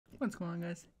What's going on,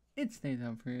 guys? It's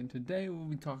Nathan for you, and today we'll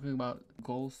be talking about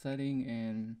goal setting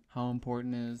and how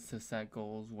important it is to set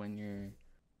goals when you're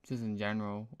just in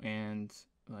general, and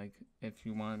like if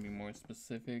you want to be more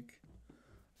specific,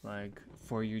 like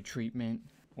for your treatment,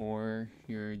 or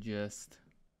you're just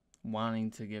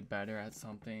wanting to get better at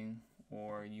something,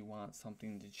 or you want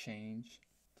something to change.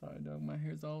 Sorry, dog, my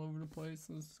hair's all over the place.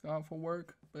 Let's go out for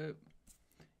work, but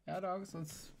yeah, dogs,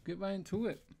 let's get right into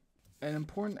it. An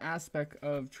important aspect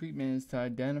of treatment is to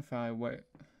identify what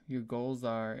your goals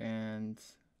are and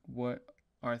what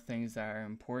are things that are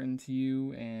important to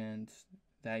you and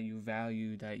that you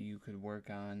value that you could work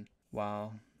on.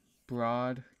 While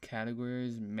broad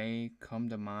categories may come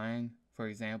to mind, for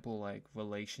example, like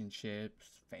relationships,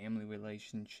 family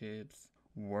relationships,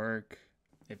 work,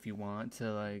 if you want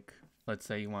to, like, let's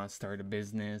say you want to start a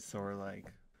business, or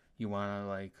like you want to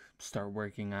like start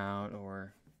working out,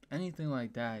 or anything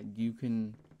like that, you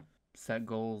can set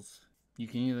goals. You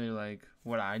can either, like,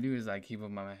 what I do is I keep them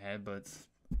in my head, but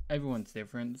everyone's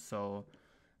different. So,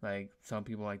 like, some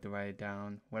people like to write it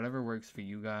down. Whatever works for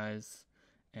you guys,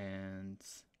 and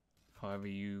however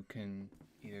you can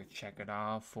either check it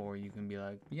off or you can be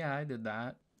like, yeah, I did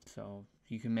that. So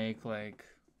you can make, like,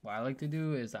 what I like to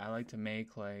do is I like to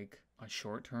make like a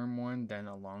short-term one, then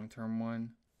a long-term one,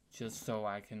 just so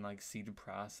I can like see the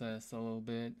process a little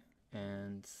bit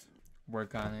and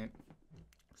work on it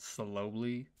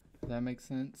slowly, if that makes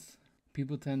sense.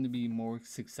 People tend to be more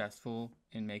successful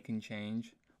in making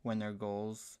change when their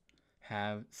goals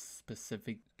have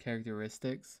specific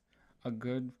characteristics. A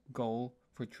good goal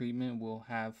for treatment will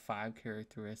have 5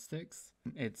 characteristics.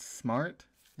 It's SMART.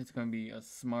 It's going to be a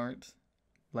SMART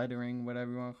lettering,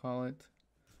 whatever you want to call it.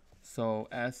 So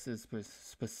S is for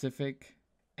specific,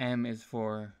 M is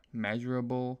for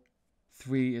measurable,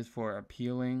 3 is for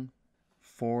appealing,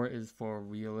 4 is for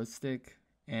realistic,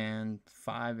 and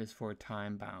 5 is for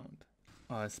time bound.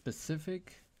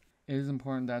 Specific, it is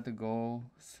important that the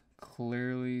goals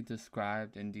clearly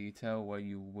described in detail what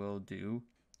you will do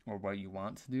or what you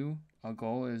want to do. A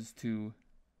goal is too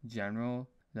general,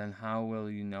 then how will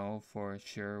you know for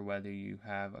sure whether you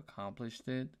have accomplished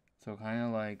it? So kind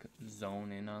of like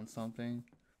zone in on something.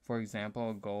 For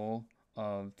example, a goal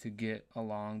of to get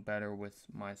along better with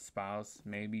my spouse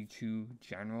may be too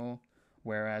general,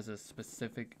 whereas a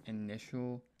specific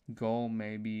initial goal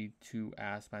may be to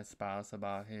ask my spouse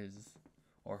about his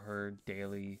or her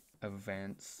daily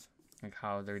events, like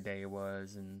how their day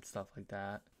was and stuff like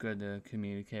that. Good to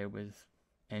communicate with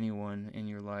anyone in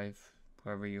your life,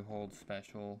 whoever you hold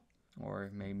special,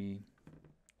 or maybe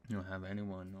you don't have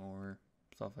anyone or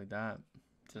stuff like that.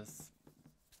 Just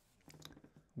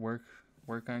work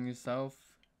on yourself.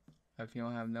 If you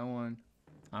don't have no one,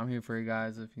 I'm here for you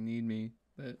guys if you need me.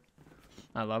 But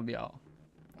I love y'all.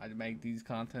 I make these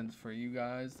contents for you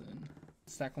guys. And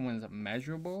second one is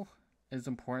measurable. It's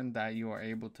important that you are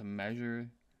able to measure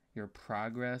your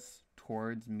progress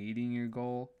towards meeting your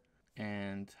goal,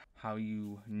 and how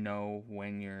you know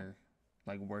when you're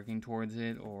like working towards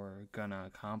it or gonna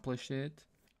accomplish it.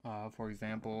 For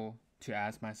example, to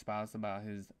ask my spouse about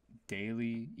his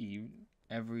daily,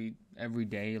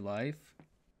 everyday life,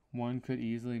 one could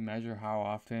easily measure how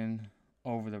often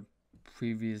over the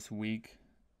previous week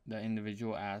the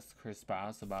individual asked her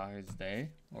spouse about his day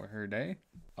or her day.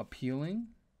 Appealing.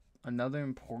 Another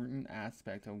important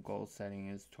aspect of goal setting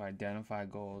is to identify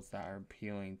goals that are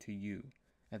appealing to you.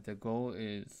 If the goal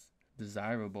is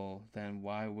desirable, then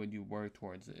why would you work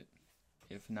towards it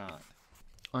if not?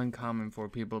 Uncommon for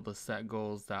people to set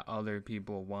goals that other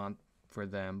people want for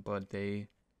them, but they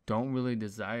don't really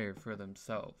desire for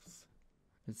themselves.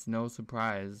 It's no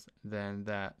surprise then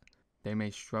that they may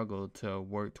struggle to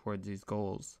work towards these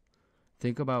goals.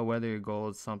 Think about whether your goal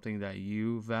is something that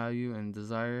you value and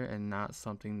desire and not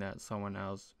something that someone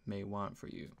else may want for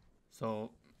you.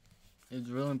 So it's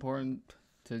really important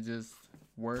to just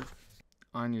work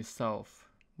on yourself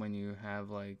when you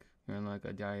have like you're in like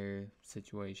a dire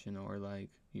situation, or like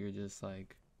you're just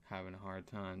like having a hard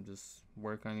time. Just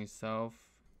work on yourself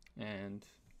and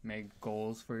make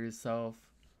goals for yourself,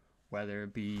 whether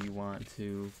it be you want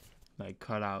to like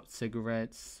cut out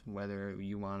cigarettes, whether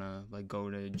you want to like go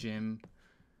to the gym,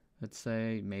 let's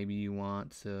say, maybe you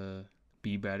want to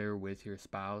be better with your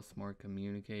spouse, more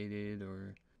communicated,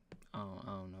 or I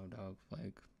don't know, dog,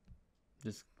 like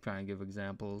just trying to give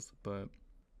examples, but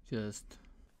just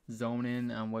zone in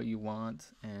on what you want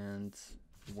and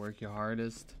work your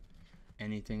hardest.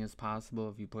 Anything is possible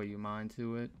if you put your mind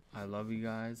to it. I love you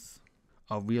guys.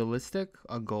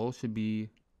 A goal should be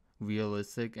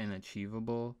realistic and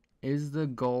achievable. Is the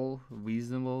goal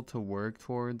reasonable to work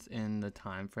towards in the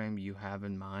time frame you have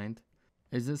in mind?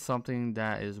 Is it something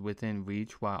that is within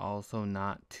reach while also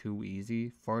not too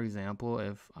easy? For example,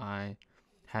 if I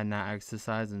had not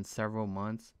exercised in several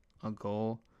months, a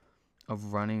goal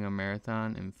of running a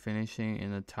marathon and finishing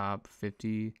in the top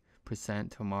 50%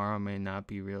 tomorrow may not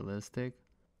be realistic.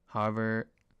 However,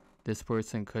 this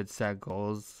person could set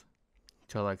goals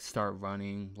to like start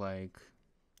running like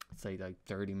say like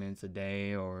 30 minutes a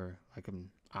day or like an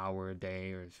hour a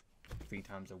day or 3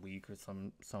 times a week or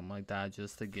something like that,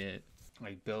 just to get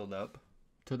like build up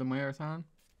to the marathon.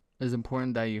 It's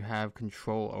important that you have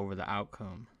control over the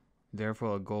outcome.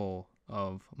 Therefore, a goal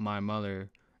of my mother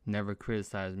never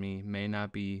criticized me may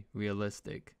not be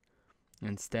realistic.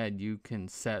 Instead, you can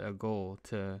set a goal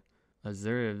to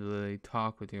assertively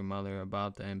talk with your mother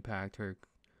about the impact her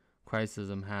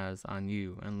criticism has on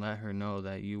you and let her know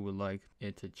that you would like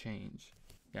it to change.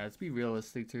 Yeah, just be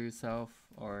realistic to yourself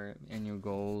or in your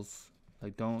goals.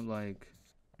 Like, don't like.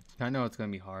 I know it's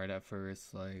gonna be hard at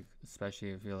first, like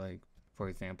especially if you're like, for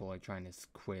example, like trying to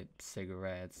quit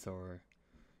cigarettes or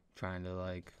trying to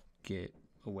like get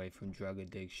away from drug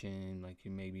addiction. Like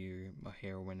you're a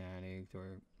heroin addict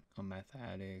or a meth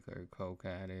addict or a coke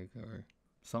addict or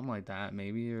something like that.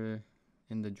 Maybe you're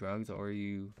into drugs or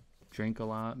you drink a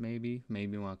lot. Maybe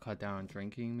you want to cut down on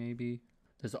drinking. Maybe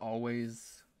there's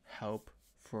always help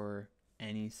for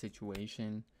any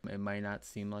situation. It might not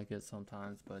seem like it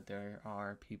sometimes, but there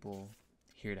are people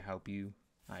here to help you.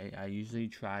 I usually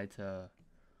try to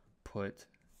put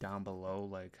down below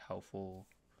like helpful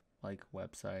like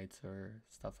websites or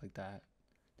stuff like that,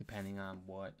 depending on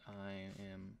what I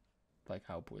am like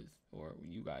help with or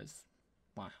you guys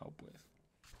want help with.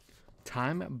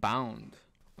 Time bound.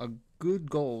 A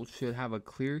good goal should have a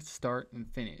clear start and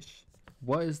finish.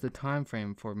 What is the time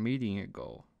frame for meeting your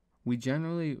goal? We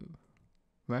generally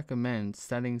recommend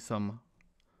setting some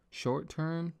short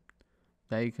term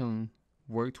that you can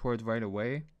work towards right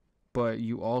away, but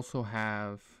you also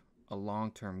have a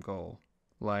long term goal.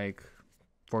 Like,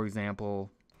 for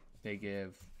example, they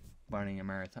give running a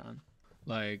marathon.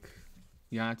 Like,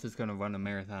 you're not just gonna run a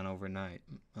marathon overnight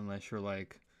unless you're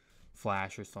like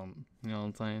Flash or something. You know what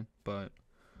I'm saying? But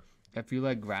if you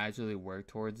like gradually work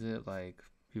towards it, like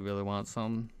if you really want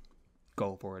something,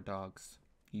 go for it, dogs.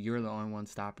 You're the only one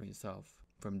stopping yourself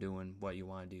from doing what you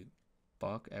want to do.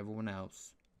 Fuck everyone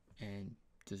else and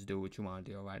just do what you want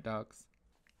to do, alright, dogs?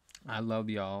 I love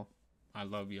y'all. I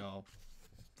love y'all.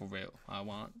 For real. I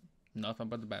want nothing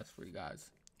but the best for you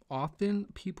guys. Often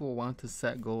people want to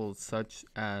set goals such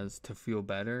as to feel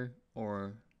better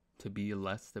or to be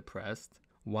less depressed.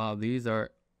 While these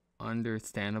are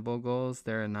understandable goals,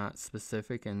 they're not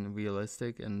specific and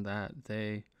realistic in that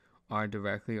they are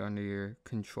directly under your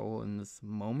control in this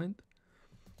moment.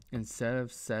 Instead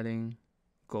of setting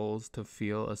goals to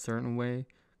feel a certain way,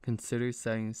 consider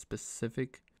setting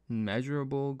specific,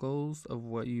 measurable goals of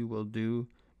what you will do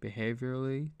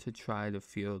behaviorally to try to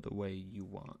feel the way you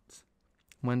want.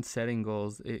 When setting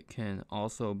goals, it can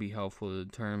also be helpful to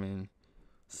determine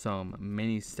some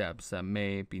mini steps that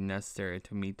may be necessary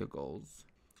to meet the goals.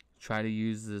 Try to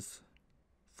use this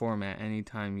format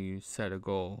anytime you set a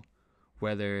goal,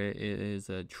 whether it is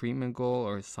a treatment goal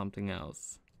or something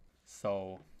else.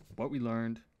 So, what we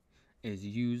learned is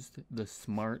use the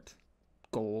SMART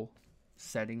goal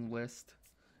setting list.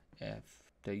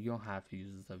 You don't have to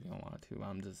use this if you don't want to.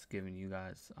 I'm just giving you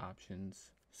guys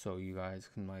options so you guys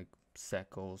can like set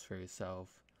goals for yourself.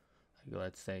 Like,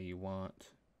 let's say you want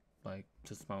like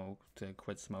to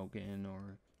quit smoking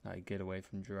or like get away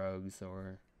from drugs,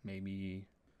 or maybe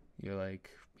you're like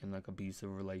in like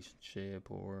abusive relationship,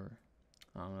 or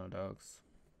I don't know, dogs.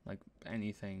 Like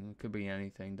anything. It could be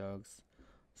anything, dogs.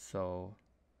 So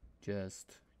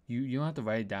just you don't have to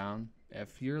write it down.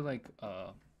 If you're like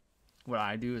what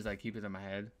I do is I keep it in my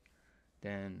head,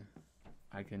 then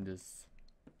I can just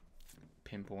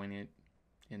pinpoint it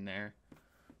in there.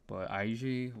 But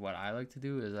what I like to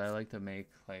do is I like to make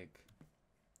like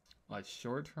a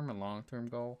short term and long term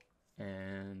goal,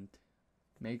 and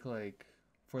make like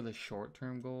for the short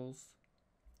term goals,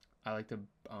 I like to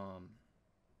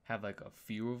have like a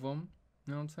few of them.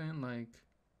 You know what I'm saying? Like,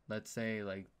 let's say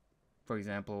like for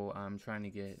example, I'm trying to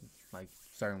get like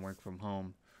starting work from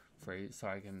home so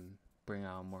I can bring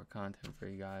out more content for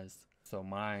you guys. So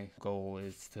my goal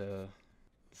is to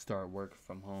start work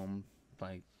from home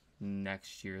like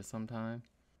next year sometime.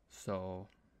 So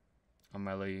I'm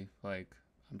really like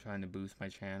I'm trying to boost my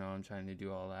channel. I'm trying to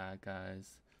do all that,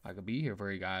 guys. I could be here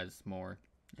for you guys more.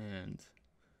 And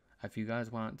if you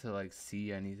guys want to like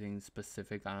see anything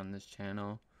specific on this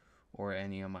channel or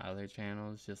any of my other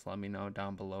channels, just let me know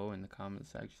down below in the comment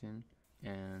section,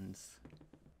 and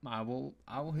I will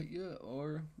hit you,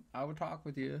 or I will talk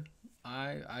with you.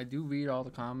 I do read all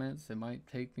the comments. It might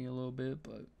take me a little bit,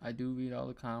 but I do read all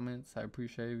the comments. I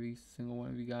appreciate every single one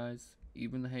of you guys,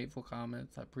 even the hateful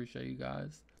comments. I appreciate you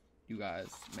guys. You guys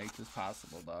make this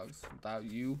possible, dogs. Without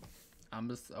you, I'm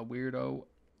just a weirdo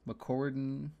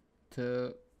recording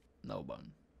to no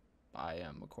one. I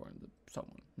am recording to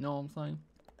someone. You know what I'm saying?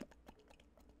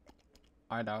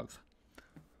 Alright, dogs.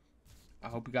 I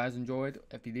hope you guys enjoyed.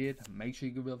 If you did, make sure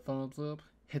you give it a thumbs up.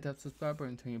 Hit that subscribe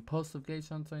button, turn your post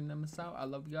notifications so you never miss out. I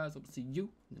love you guys. I'll see you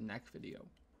in the next video.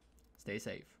 Stay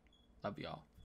safe. Love y'all.